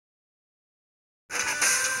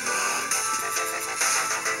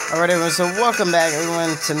Alright everyone, so welcome back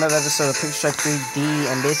everyone to another episode of Picture Strike 3D,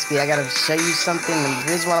 and basically I gotta show you something, and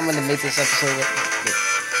the reason why I'm gonna make this episode,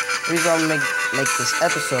 was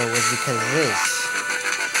because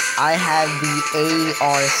I have the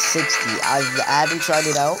AR60, I haven't tried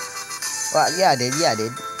it out, well yeah I did,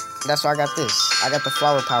 that's why I got this, I got the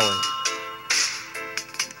flower power,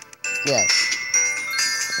 yes,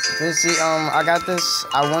 see, I got this,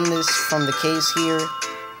 I won this from the case here,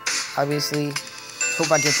 obviously. Hope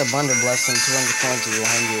I get the bundle blessing, 200 coins or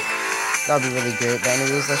 100. That'll be really great. But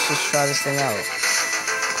anyways, let's just try this thing out.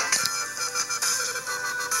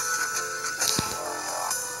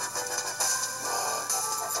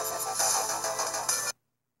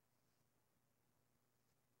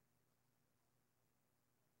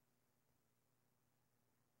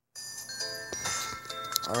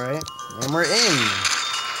 Alright, and we're in.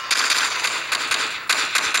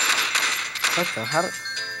 What the? How do...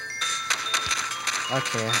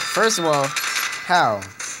 Okay, first of all, how?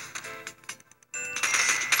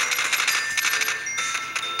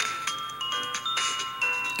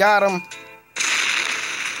 Got him.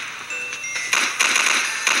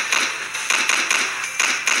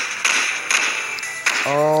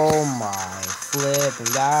 Oh my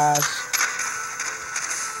flipping gosh.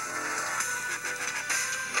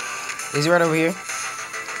 Is he right over here?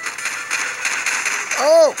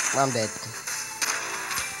 Oh, I'm dead.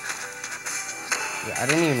 Yeah,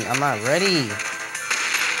 I'm not ready.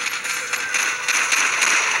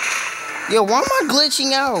 Yo, why am I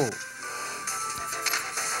glitching out?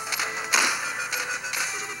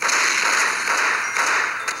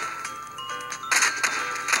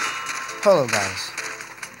 Hello, guys.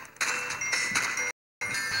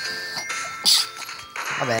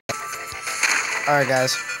 My bad. Alright,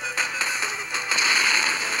 guys.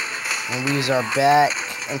 And we are back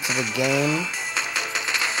into the game.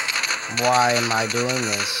 Why am I doing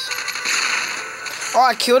this? Oh,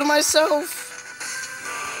 I killed myself?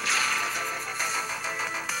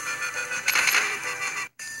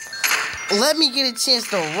 Let me get a chance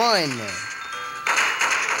to run.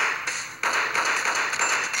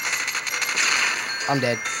 I'm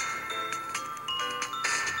dead.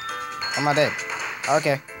 I'm not dead.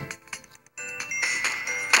 Okay.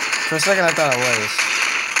 For a second I thought I was.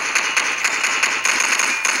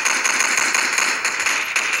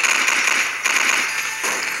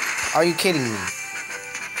 Are you kidding me?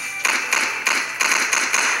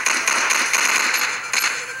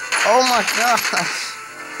 Oh my gosh.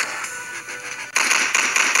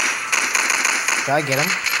 Did I get him?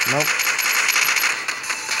 Nope.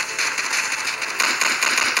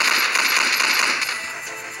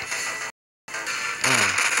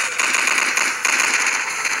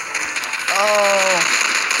 Oh.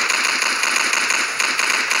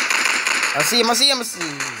 I see him.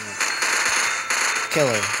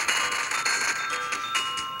 Killer.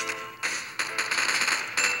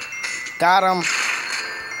 Got him.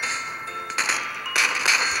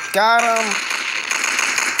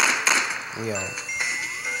 Yo.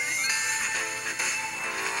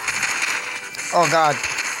 Oh god.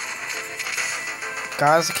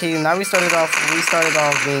 Guys, okay, now we started off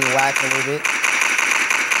being whack a little bit.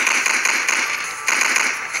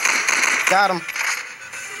 Got him.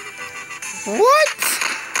 What?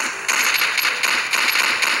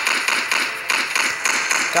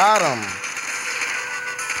 Got him.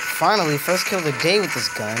 Finally, first kill of the day with this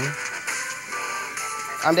gun.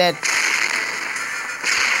 I'm dead.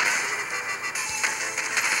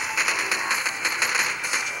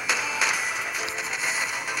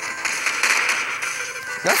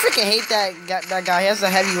 I freaking hate that guy. He has a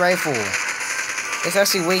heavy rifle. It's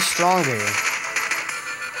actually way stronger.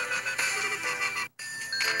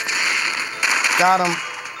 Got him.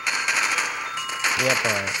 Yep.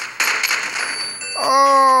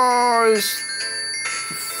 Oh,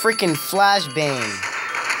 freaking flashbang.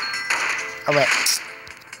 Alright.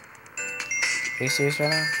 Are you serious right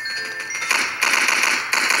now?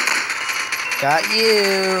 Got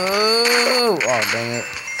you. Oh, dang it.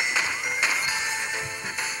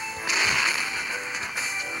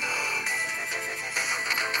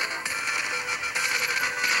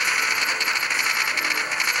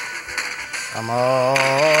 I'm all.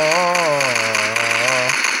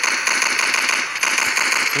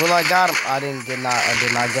 Well, I got him. I did not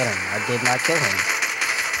get him. I did not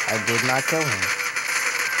kill him.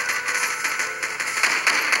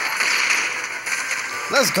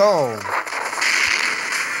 Let's go.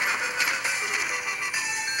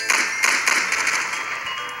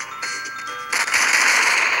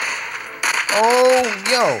 Oh,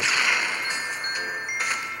 yo.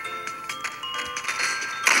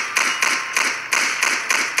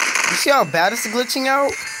 You see how bad it's glitching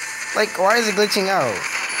out? Like, why is it glitching out?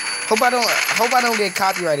 Hope I don't get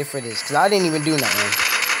copyrighted for this, cause I didn't even do nothing.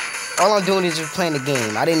 All I'm doing is just playing the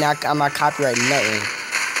game. I'm not copyrighting nothing.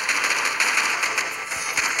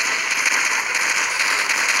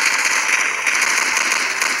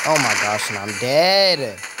 Oh my gosh, and I'm dead.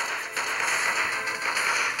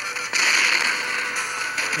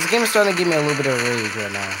 This game is starting to give me a little bit of rage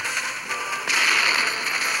right now.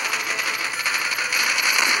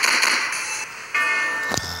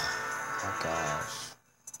 Oh my gosh.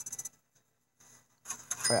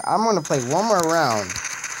 Right, I'm gonna play one more round.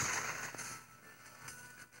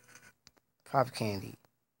 Pop candy.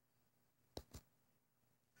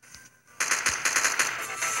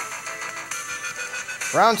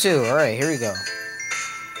 Round 2. All right, here we go.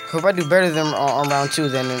 Hope I do better than on round 2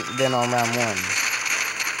 than on round 1.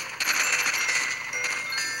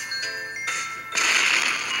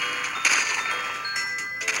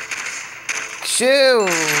 Shoot!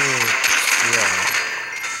 Yeah.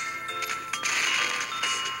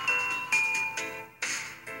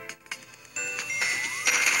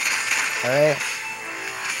 Alright.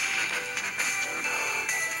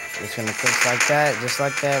 Just gonna click like that, just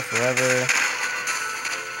like that, forever.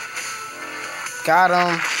 Got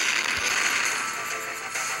him.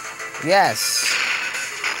 Yes.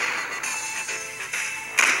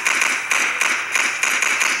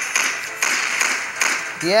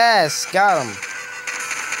 Yes, got him.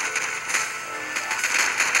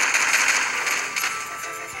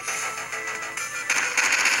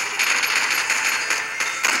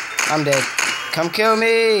 I'm dead. Come kill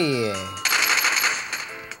me.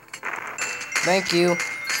 Thank you.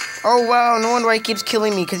 Oh wow, no wonder why he keeps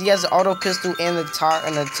killing me, because he has the auto pistol and the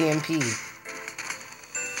TMP.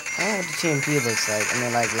 I don't know what the TMP looks like. I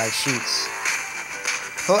mean, like shoots.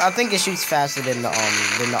 Well, I think it shoots faster than the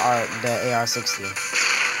AR60.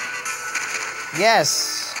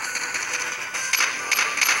 Yes.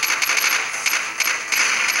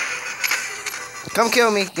 Come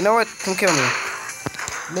kill me. You know what? Come kill me.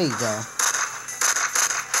 There you go.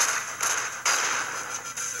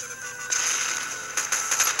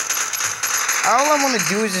 All I want to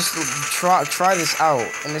do is just try this out,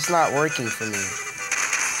 and it's not working for me.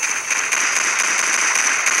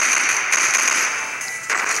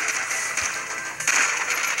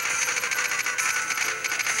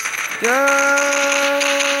 Yeah!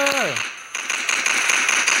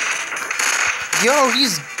 Yo,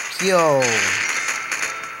 yo,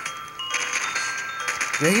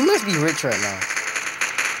 he must be rich right now.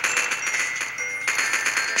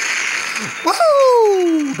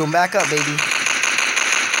 Woohoo! Don't back up, baby.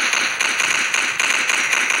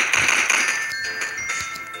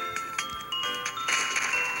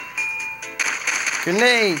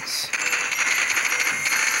 Grenades.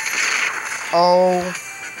 Oh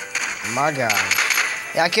my god.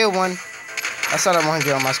 Yeah, I killed one. I saw that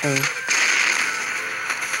 100 on my screen.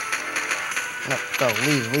 No, go,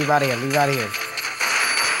 leave out of here, leave out of here.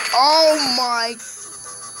 Oh my.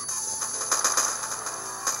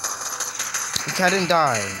 I didn't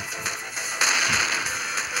die.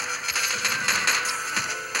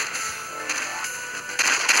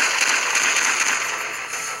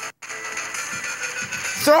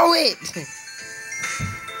 Throw it!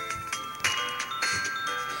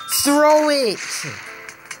 Throw it!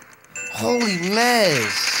 Holy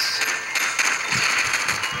mess.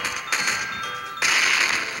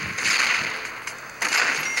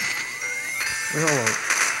 Wait, hold on.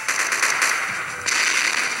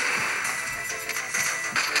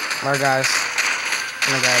 Alright, guys.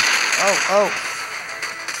 Oh my god. Oh.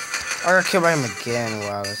 I got killed by him again.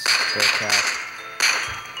 Wow, that's great crap.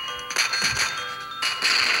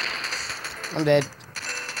 I'm dead.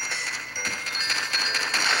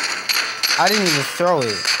 I didn't even throw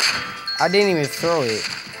it. I didn't even throw it.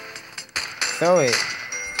 Throw it.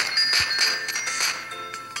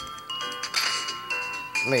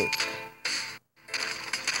 Wait.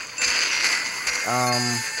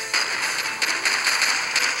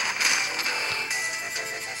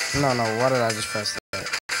 No, why did I just press that?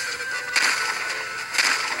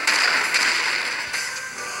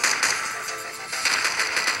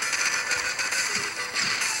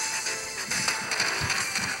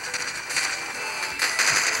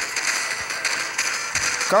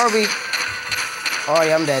 Kobe! Oh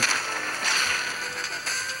yeah, I'm dead.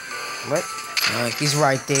 What? He's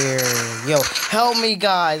right there. Yo, help me,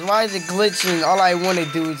 guys. Why is it glitching? All I want to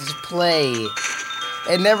do is just play.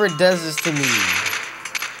 It never does this to me.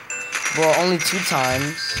 Well, only 2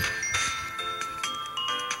 times.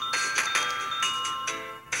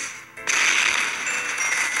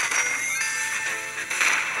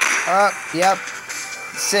 Yep.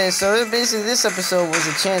 So basically, this episode was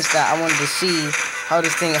a chance that I wanted to see how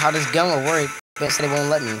this gun will work, but instead they won't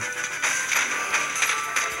let me.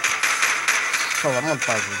 Hold on, I'm gonna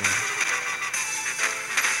pause it again.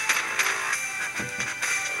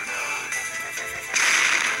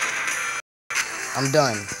 I'm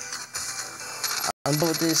done. I'm done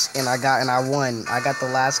with this, and I won. I got the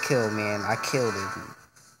last kill, man. I killed it.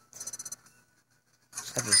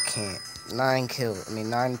 I just can't. 9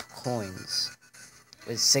 coins.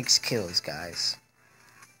 With 6 kills, guys.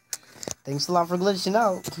 Thanks a lot for glitching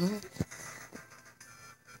out.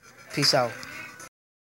 Peace out.